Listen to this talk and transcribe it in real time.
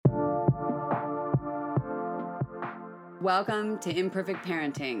Welcome to Imperfect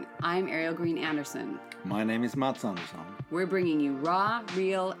Parenting. I'm Ariel Green Anderson. My name is Mats Anderson. We're bringing you raw,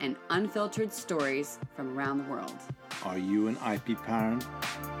 real, and unfiltered stories from around the world. Are you an IP parent?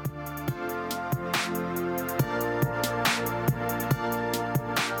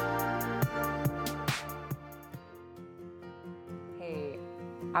 Hey,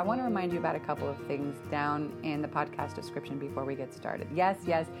 I want to remind you about a couple of things down in the podcast description before we get started. Yes,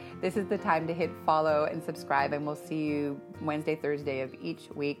 this is the time to hit follow and subscribe, and we'll see you Wednesday, Thursday of each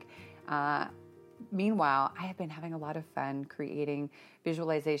week. Meanwhile, I have been having a lot of fun creating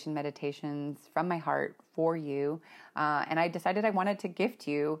visualization meditations from my heart for you. And I decided I wanted to gift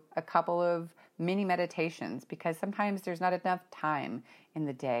you a couple of mini meditations because sometimes there's not enough time in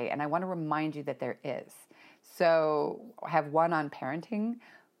the day. And I want to remind you that there is. So I have one on parenting,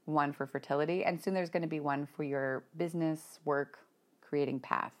 one for fertility, and soon there's going to be one for your business, work, creating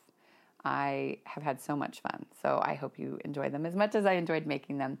path. I have had so much fun, so I hope you enjoy them as much as I enjoyed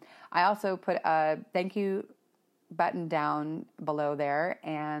making them. I also put a thank you button down below there,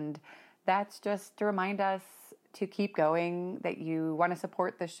 and that's just to remind us to keep going, that you want to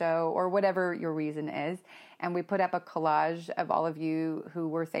support the show or whatever your reason is. And we put up a collage of all of you who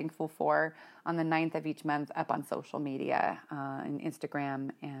we're thankful for on the 9th of each month up on social media, and Instagram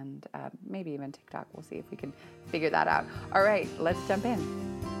and maybe even TikTok. We'll see if we can figure that out. All right, let's jump in.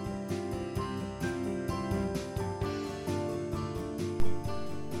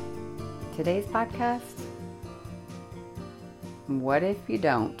 Today's podcast, what if you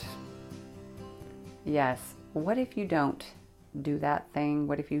don't? Yes, what if you don't do that thing?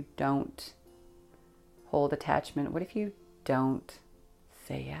 What if you don't hold attachment? What if you don't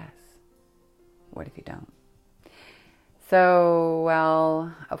say yes? What if you don't? So,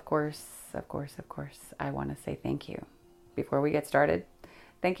 well, of course, I want to say thank you. Before we get started,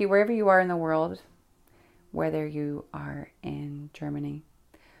 thank you wherever you are in the world, whether you are in Germany,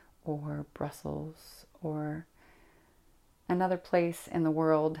 or Brussels, or another place in the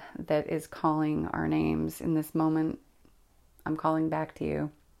world that is calling our names in this moment. I'm calling back to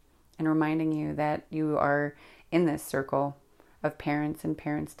you and reminding you that you are in this circle of parents and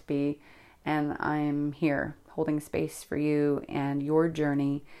parents to be, and I'm here holding space for you and your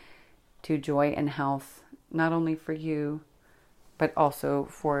journey to joy and health, not only for you, but also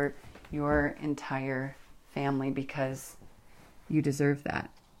for your entire family, because you deserve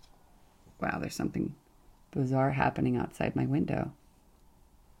that. Wow, there's something bizarre happening outside my window.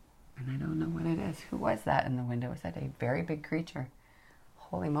 And I don't know what it is. Who was that in the window? Was that a very big creature?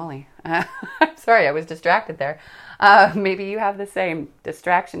 Holy moly. I'm sorry, I was distracted there. Maybe you have the same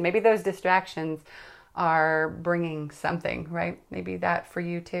distraction. Maybe those distractions are bringing something, right? Maybe that for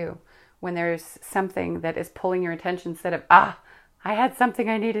you too. When there's something that is pulling your attention instead of, I had something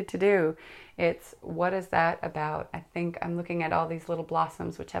I needed to do. It's, what is that about? I think I'm looking at all these little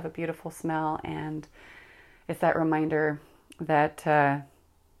blossoms, which have a beautiful smell. And it's that reminder that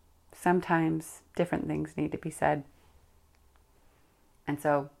sometimes different things need to be said. And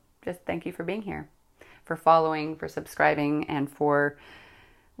so just thank you for being here, for following, for subscribing, and for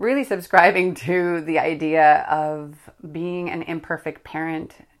really subscribing to the idea of being an imperfect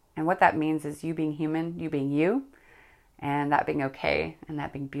parent. And what that means is you being human, you being you, and that being okay, and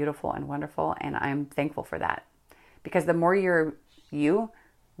that being beautiful and wonderful. And I'm thankful for that. Because the more you're you,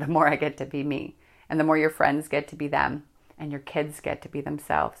 the more I get to be me. And the more your friends get to be them, and your kids get to be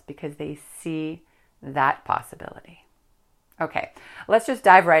themselves, because they see that possibility. Okay, let's just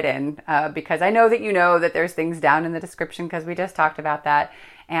dive right in, because I know that you know that there's things down in the description, because we just talked about that.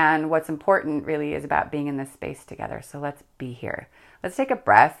 And what's important really is about being in this space together. So let's be here. Let's take a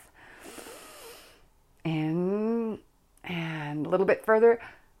breath in, and a little bit further,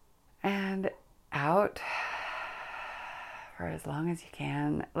 and out for as long as you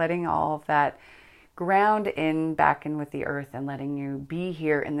can, letting all of that ground in, back in with the earth, and letting you be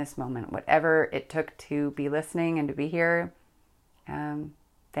here in this moment, whatever it took to be listening and to be here.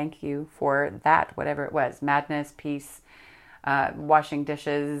 Thank you for that, whatever it was, madness, peace, washing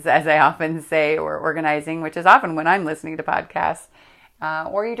dishes, as I often say, or organizing, which is often when I'm listening to podcasts.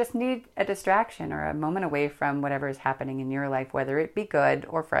 Or you just need a distraction or a moment away from whatever is happening in your life, whether it be good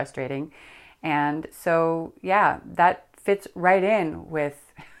or frustrating. And so, yeah, that fits right in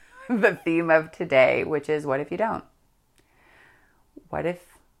with the theme of today, which is, what if you don't? What if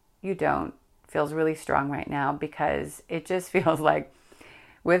you don't? Feels really strong right now, because it just feels like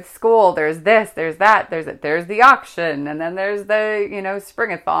with school, there's this, there's that, there's the auction, and then there's the,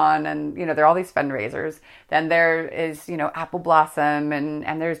 springathon, and, there are all these fundraisers. Then there is, Apple Blossom,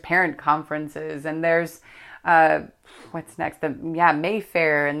 and there's parent conferences, and there's What's next?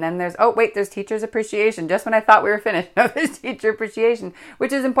 Mayfair. And then there's Teachers Appreciation. Just when I thought we were finished, no, there's Teacher Appreciation,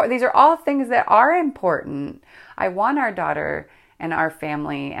 which is important. These are all things that are important. I want our daughter and our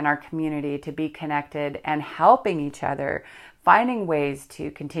family and our community to be connected and helping each other, finding ways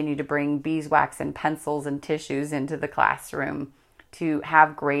to continue to bring beeswax and pencils and tissues into the classroom, to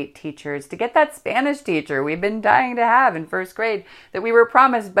have great teachers, to get that Spanish teacher we've been dying to have in first grade that we were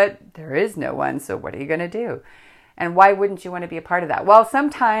promised, but there is no one. So what are you going to do? And why wouldn't you want to be a part of that? Well,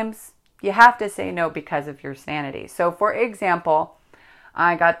 sometimes you have to say no because of your sanity. So for example,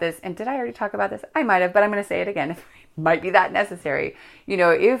 I got this, and did I already talk about this? I might have, but I'm going to say it again. It might be that necessary.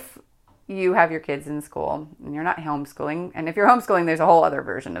 If you have your kids in school and you're not homeschooling, and if you're homeschooling, there's a whole other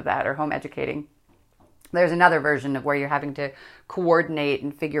version of that, or home educating. There's another version of where you're having to coordinate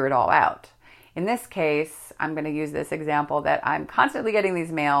and figure it all out. In this case, I'm going to use this example that I'm constantly getting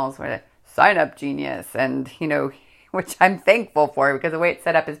these mails where sign up genius, and which I'm thankful for, because the way it's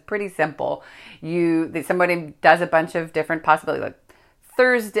set up is pretty simple. Somebody does a bunch of different possibilities. Like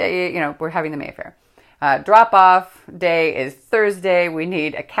Thursday, we're having the Mayfair. Drop off day is Thursday. We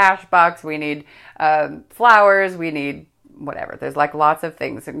need a cash box. We need flowers. We need whatever. There's like lots of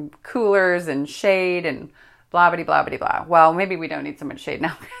things, and coolers and shade and blah, blah, blah, blah, blah. Well, maybe we don't need so much shade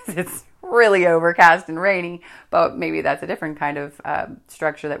now because it's really overcast and rainy, but maybe that's a different kind of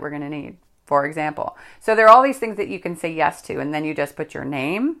structure that we're going to need, for example. So there are all these things that you can say yes to, and then you just put your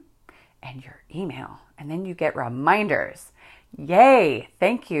name and your email, and then you get reminders. Yay!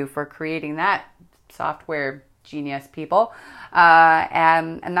 Thank you for creating that software, genius people.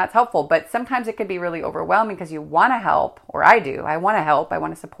 And that's helpful. But sometimes it can be really overwhelming because you want to help, or I do. I want to help. I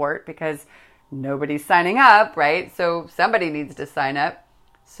want to support because nobody's signing up, right? So somebody needs to sign up.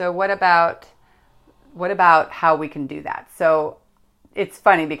 So what about how we can do that? So it's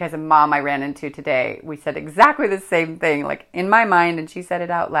funny because a mom I ran into today, we said exactly the same thing, like in my mind, and she said it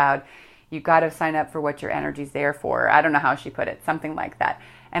out loud. You got to sign up for what your energy's there for. I don't know how she put it, something like that.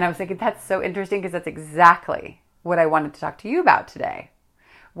 And I was thinking, that's so interesting because that's exactly what I wanted to talk to you about today,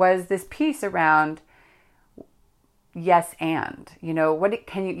 was this piece around yes and.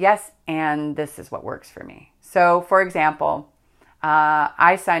 Yes and this is what works for me. So for example,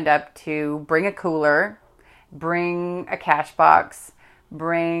 I signed up to bring a cooler, bring a cash box,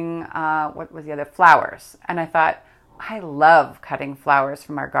 bring, what was the other, flowers. And I thought, I love cutting flowers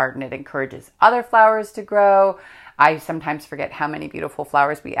from our garden. It encourages other flowers to grow. I sometimes forget how many beautiful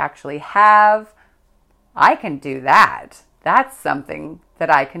flowers we actually have. I can do that. That's something that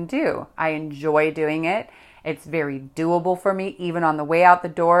I can do. I enjoy doing it. It's very doable for me. Even on the way out the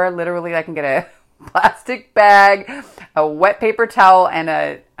door, literally I can get a plastic bag, a wet paper towel, and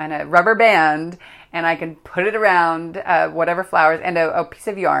a rubber band, and I can put it around whatever flowers, and a piece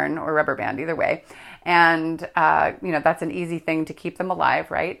of yarn or rubber band, either way. And, that's an easy thing to keep them alive,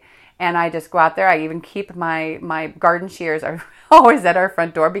 right? And I just go out there. I even keep my garden shears are always at our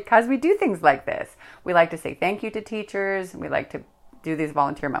front door because we do things like this. We like to say thank you to teachers. We like to do these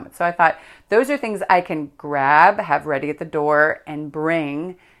volunteer moments. So I thought those are things I can grab, have ready at the door, and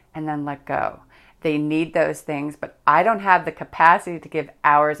bring, and then let go. They need those things, but I don't have the capacity to give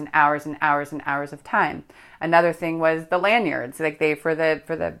hours and hours and hours and hours of time. Another thing was the lanyards, like for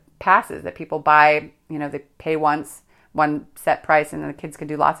the passes that people buy. They pay once, one set price, and then the kids can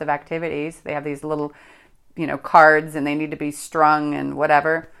do lots of activities. They have these little, cards, and they need to be strung and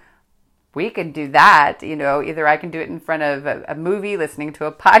whatever. We can do that. Either I can do it in front of a movie, listening to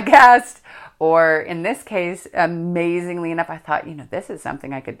a podcast, or in this case, amazingly enough, I thought, this is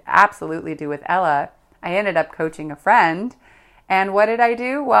something I could absolutely do with Ella. I ended up coaching a friend. And what did I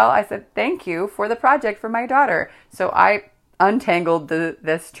do? Well, I said, thank you for the project for my daughter. So I untangled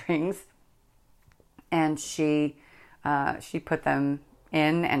the strings, and she put them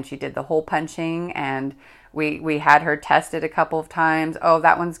in, and she did the hole punching, and we had her test it a couple of times. Oh,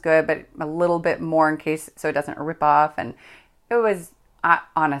 that one's good, but a little bit more in case so it doesn't rip off. And it was,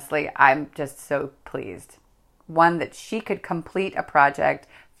 honestly, I'm just so pleased. One, that she could complete a project,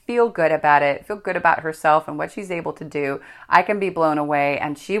 feel good about it, feel good about herself and what she's able to do. I can be blown away,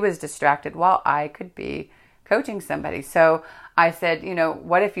 and she was distracted while I could be coaching somebody. So I said,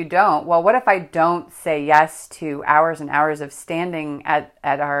 what if you don't? Well, what if I don't say yes to hours and hours of standing at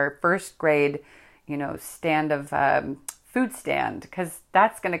our first grade, stand of food stand? Because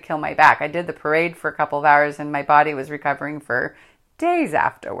that's going to kill my back. I did the parade for a couple of hours, and my body was recovering for days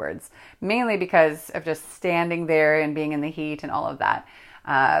afterwards, mainly because of just standing there and being in the heat and all of that.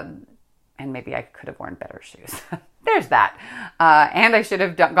 And maybe I could have worn better shoes. There's that. And I should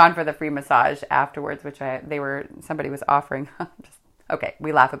have gone for the free massage afterwards, which somebody was offering. Just Okay,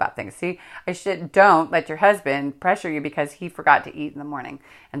 we laugh about things. See, don't let your husband pressure you because he forgot to eat in the morning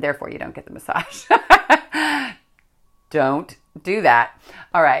and therefore you don't get the massage. Don't do that.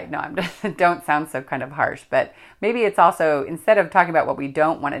 All right, no, don't sound so kind of harsh, but maybe it's also, instead of talking about what we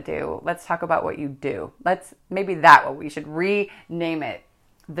don't want to do, let's talk about what you do. We should rename it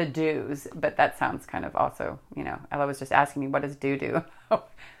the do's, but that sounds kind of also, Ella was just asking me, what does do?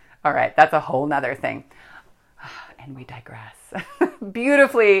 All right, that's a whole nother thing. And we digress.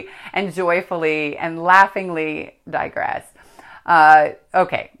 Beautifully and joyfully and laughingly digress.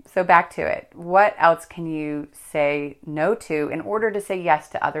 Okay, so back to it. What else can you say no to in order to say yes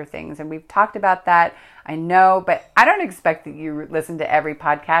to other things? And we've talked about that, I know, but I don't expect that you listen to every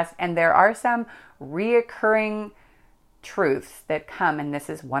podcast. And there are some reoccurring truths that come, and this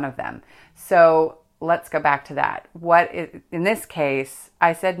is one of them. So let's go back to that. In this case,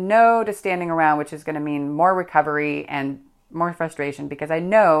 I said no to standing around, which is going to mean more recovery and more frustration because I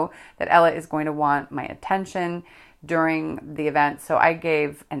know that Ella is going to want my attention during the event. So I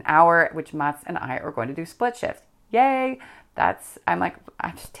gave an hour, which Mats and I are going to do split shift. Yay! I'm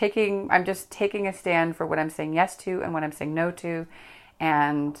just taking a stand for what I'm saying yes to and what I'm saying no to,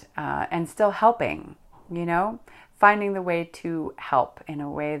 and still helping, finding the way to help in a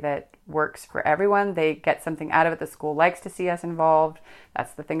way that works for everyone. They get something out of it. The school likes to see us involved.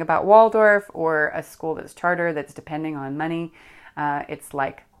 That's the thing about Waldorf or a school that's charter that's depending on money. It's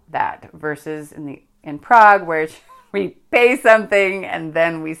like that versus in Prague where we pay something and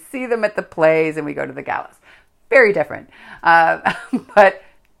then we see them at the plays and we go to the galas. Very different. But,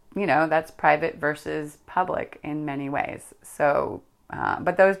 that's private versus public in many ways. So,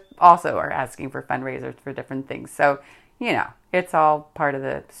 but those also are asking for fundraisers for different things. So, it's all part of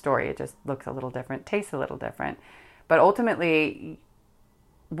the story. It just looks a little different, tastes a little different. But ultimately,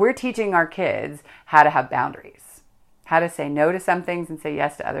 we're teaching our kids how to have boundaries, how to say no to some things and say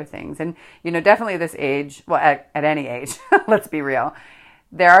yes to other things. And, definitely this age, well, at any age, let's be real,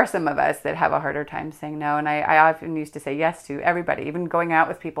 there are some of us that have a harder time saying no. And I often used to say yes to everybody, even going out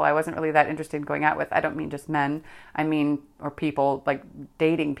with people I wasn't really that interested in going out with. I don't mean just men. I mean, or people, like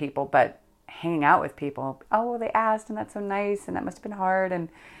dating people, but hanging out with people. Oh, well, they asked and that's so nice and that must have been hard. And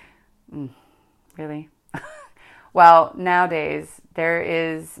really? Well, nowadays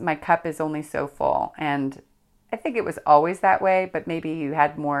my cup is only so full. And I think it was always that way, but maybe you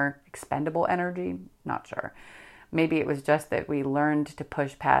had more expendable energy. Not sure. Maybe it was just that we learned to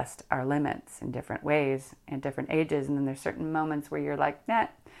push past our limits in different ways in different ages. And then there's certain moments where you're like,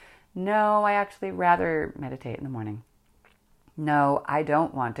 no, I actually rather meditate in the morning. No, I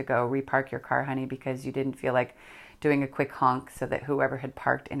don't want to go repark your car, honey, because you didn't feel like doing a quick honk so that whoever had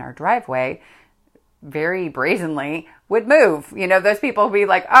parked in our driveway very brazenly would move. Those people would be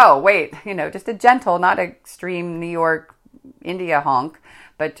like, oh, wait, just a gentle, not extreme New York, India honk,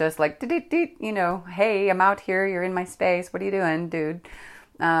 but just like, hey, I'm out here. You're in my space. What are you doing, dude?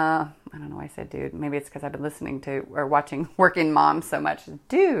 I don't know why I said dude. Maybe it's because I've been listening to or watching Working Moms so much.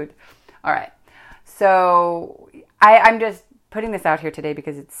 Dude. All right. So I'm just putting this out here today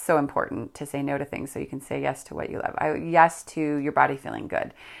because it's so important to say no to things so you can say yes to what you love. Yes to your body feeling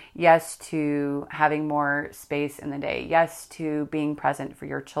good. Yes to having more space in the day. Yes to being present for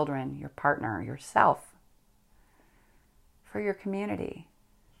your children, your partner, yourself, for your community,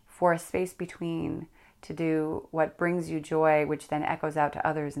 for a space between, to do what brings you joy, which then echoes out to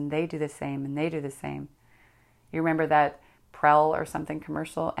others and they do the same and they do the same. You remember that Prel or something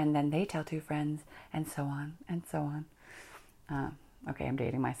commercial, and then they tell two friends and so on and so on. Okay, I'm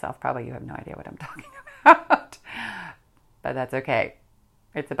dating myself. Probably you have no idea what I'm talking about. But that's okay.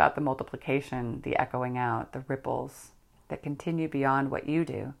 It's about the multiplication, the echoing out, the ripples that continue beyond what you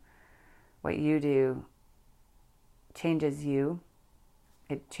do. What you do changes you.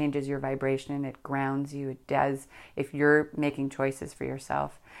 It changes your vibration. It grounds you. It does if you're making choices for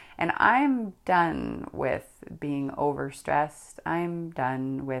yourself. And I'm done with being overstressed. I'm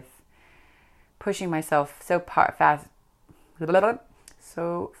done with pushing myself so far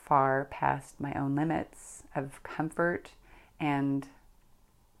past my own limits of comfort and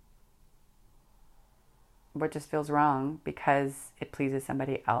what just feels wrong because it pleases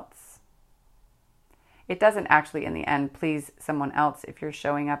somebody else. It doesn't actually, in the end, please someone else if you're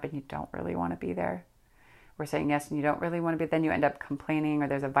showing up and you don't really want to be there. We're saying yes and you don't really want to be, then you end up complaining, or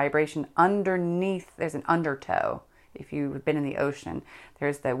there's a vibration underneath, there's an undertow. If you've been in the ocean,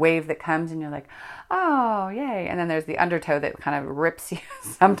 there's the wave that comes and you're like, oh, yay. And then there's the undertow that kind of rips you.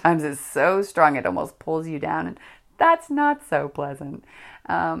 Sometimes it's so strong it almost pulls you down. And that's not so pleasant.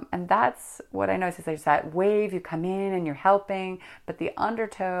 And that's what I notice is there's that wave, you come in and you're helping, but the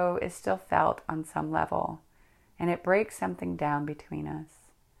undertow is still felt on some level. and it breaks something down between us.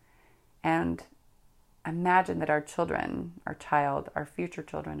 And imagine that our children, our child, our future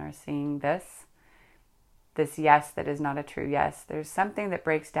children are seeing this yes that is not a true yes. There's something that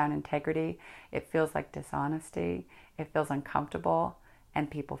breaks down integrity. It feels like dishonesty. It feels uncomfortable,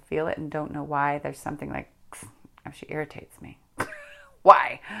 and people feel it and don't know why. There's something like, oh, she irritates me.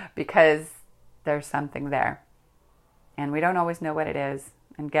 Why? Because there's something there. And we don't always know what it is.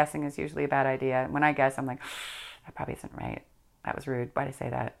 And guessing is usually a bad idea. When I guess, I'm like, that probably isn't right. That was rude. Why'd I say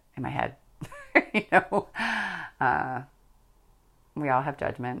that in my head? We all have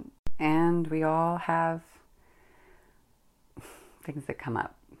judgment, and we all have things that come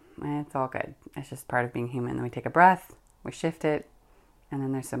up. And it's all good. It's just part of being human. Then we take a breath, we shift it, and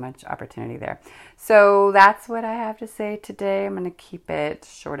then there's so much opportunity there. So that's what I have to say today. I'm going to keep it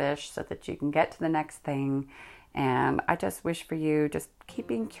shortish so that you can get to the next thing. And I just wish for you, just keep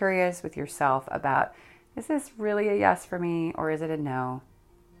being curious with yourself about, is this really a yes for me, or is it a no?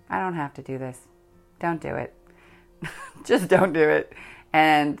 I don't have to do this. Don't do it. Just don't do it.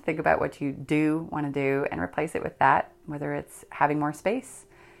 And think about what you do want to do and replace it with that, whether it's having more space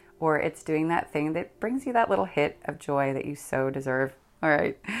or it's doing that thing that brings you that little hit of joy that you so deserve. All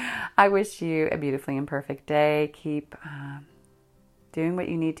right. I wish you a beautifully imperfect day. Keep doing what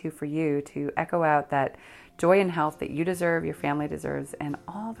you need to for you to echo out that joy and health that you deserve, your family deserves, and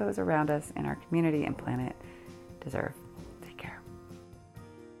all those around us in our community and planet deserve. Take care.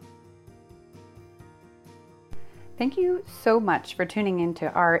 Thank you so much for tuning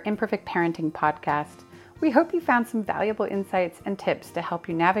into our Imperfect Parenting podcast. We hope you found some valuable insights and tips to help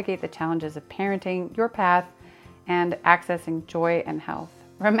you navigate the challenges of parenting, your path, and accessing joy and health.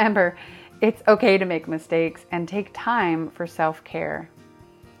 Remember, it's okay to make mistakes and take time for self-care.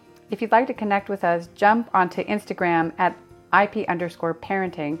 If you'd like to connect with us, jump onto Instagram at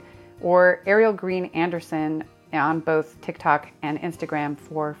IP_parenting or Ariel Green Anderson on both TikTok and Instagram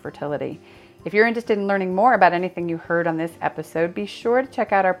for fertility. If you're interested in learning more about anything you heard on this episode, be sure to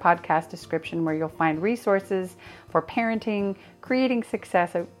check out our podcast description where you'll find resources for parenting, creating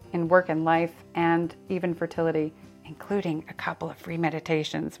success in work and life, and even fertility, including a couple of free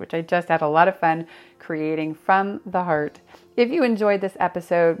meditations, which I just had a lot of fun creating from the heart. If you enjoyed this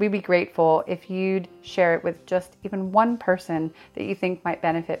episode, we'd be grateful if you'd share it with just even one person that you think might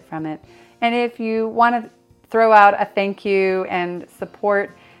benefit from it. And if you want to throw out a thank you and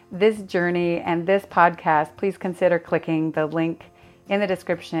support this journey and this podcast, please consider clicking the link in the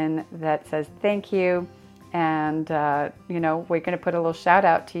description that says thank you. And, we're going to put a little shout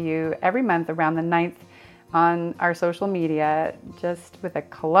out to you every month around the 9th on our social media, just with a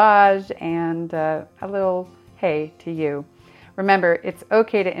collage and a little hey to you. Remember, it's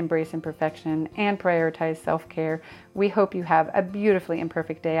okay to embrace imperfection and prioritize self-care. We hope you have a beautifully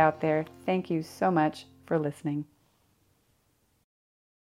imperfect day out there. Thank you so much for listening.